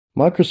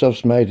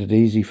Microsoft's made it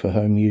easy for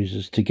home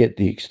users to get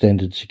the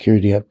extended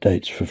security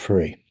updates for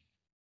free.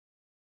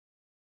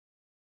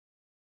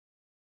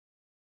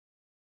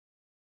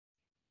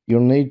 You'll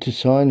need to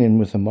sign in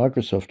with a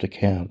Microsoft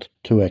account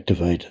to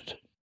activate it.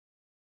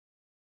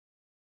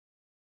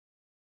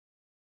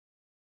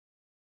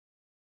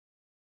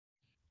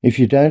 If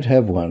you don't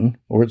have one,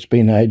 or it's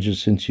been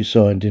ages since you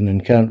signed in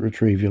and can't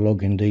retrieve your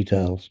login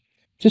details,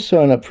 just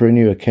sign up for a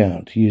new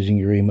account using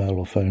your email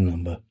or phone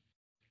number.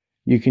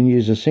 You can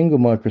use a single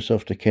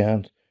Microsoft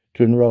account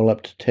to enroll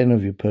up to 10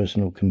 of your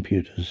personal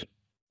computers.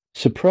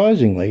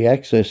 Surprisingly,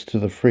 access to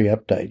the free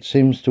update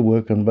seems to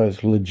work on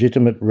both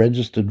legitimate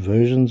registered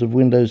versions of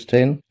Windows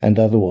 10 and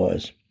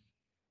otherwise.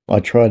 I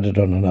tried it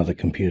on another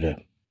computer.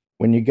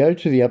 When you go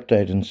to the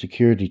Update and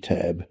Security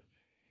tab,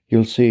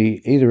 you'll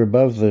see either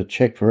above the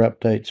Check for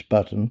Updates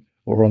button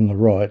or on the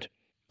right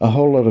a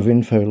whole lot of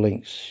info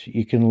links.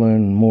 You can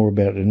learn more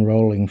about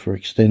enrolling for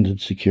extended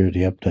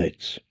security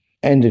updates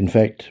and, in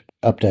fact,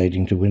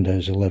 updating to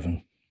Windows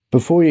 11.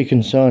 Before you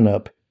can sign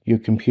up, your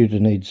computer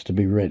needs to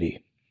be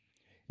ready.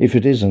 If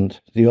it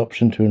isn't, the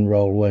option to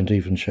enroll won't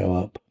even show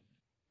up.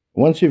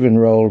 Once you've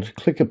enrolled,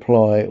 click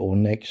Apply or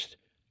Next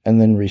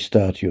and then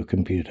restart your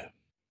computer.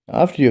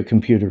 After your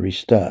computer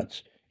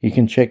restarts, you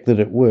can check that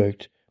it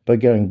worked by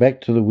going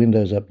back to the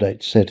Windows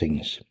Update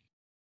settings.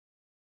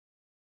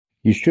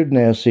 You should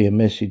now see a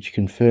message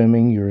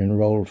confirming you're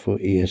enrolled for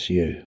ESU.